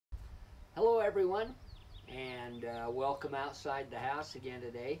everyone, and welcome outside the house again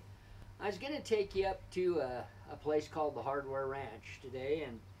today. I was going to take you up to a place called the Hardware Ranch today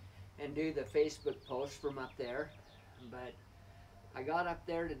and do the Facebook post from up there, but I got up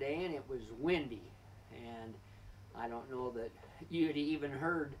there today and it was windy, and I don't know that you'd even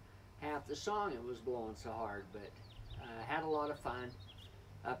heard half the song, it was blowing so hard, but I had a lot of fun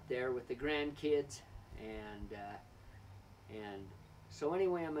up there with the grandkids, and so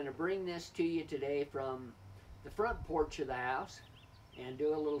anyway, I'm going to bring this to you today from the front porch of the house and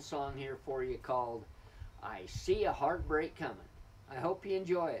do a little song here for you called I See a Heartbreak Comin'. I hope you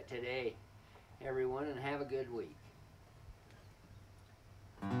enjoy it today, everyone, and have a good week.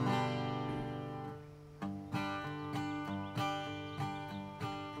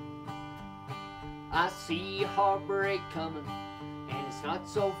 I see a heartbreak coming, and it's not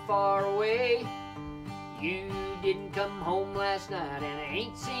so far away. You didn't come home last night, and I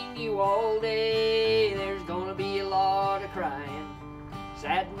ain't seen you all day. There's gonna be a lot of crying,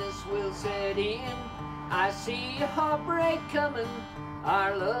 sadness will set in. I see a heartbreak coming,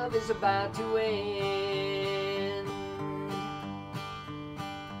 our love is about to end.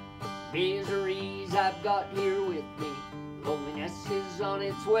 Miseries I've got here with me, loneliness is on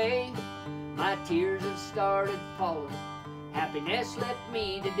its way. My tears have started falling, happiness left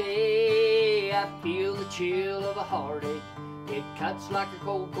me today. I feel the chill of a heartache, it cuts like a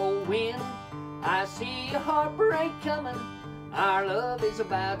cold, cold wind. I see a heartbreak coming, our love is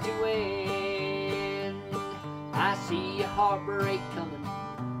about to end. I see a heartbreak coming,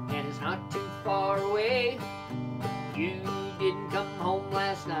 and it's not too far away. You didn't come home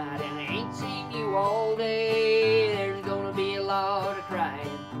last night, and I ain't seen you all day. There's gonna be a lot of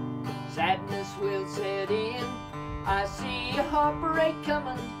crying, sadness will set in. I see a heartbreak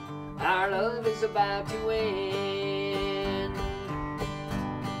coming, our love is about to end.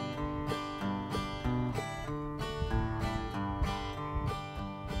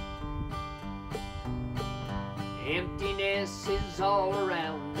 Emptiness is all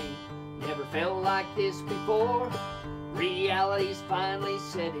around me, never felt like this before. Reality's finally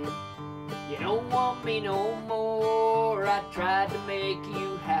set in, you don't want me no more. I tried to make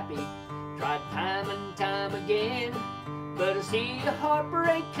you happy, tried time and time again, but I see a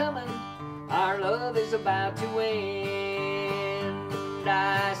heartbreak coming, our love is about to end.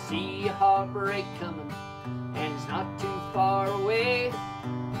 I see a heartbreak coming, and it's not too far away.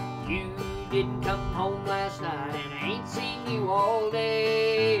 You didn't come home last night, and I ain't seen you all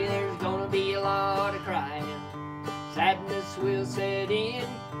day. There's gonna be a lot of crying, sadness will set in.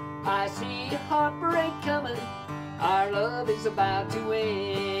 I see a heartbreak coming, our love is about to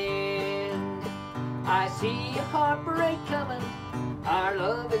end. I see a heartbreak coming, our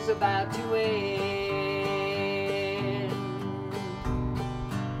love is about to end.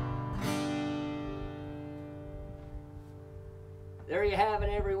 There you have it,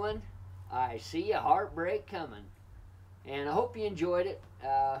 everyone. I see a heartbreak coming. And I hope you enjoyed it.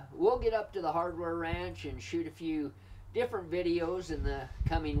 We'll get up to the Hardware Ranch and shoot a few different videos in the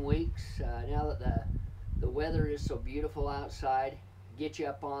coming weeks. Now that the weather is so beautiful outside, get you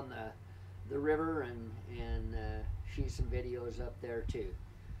up on the river and shoot some videos up there too.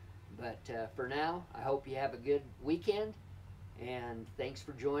 But for now, I hope you have a good weekend, and thanks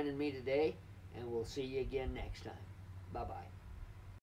for joining me today, and we'll see you again next time. Bye-bye.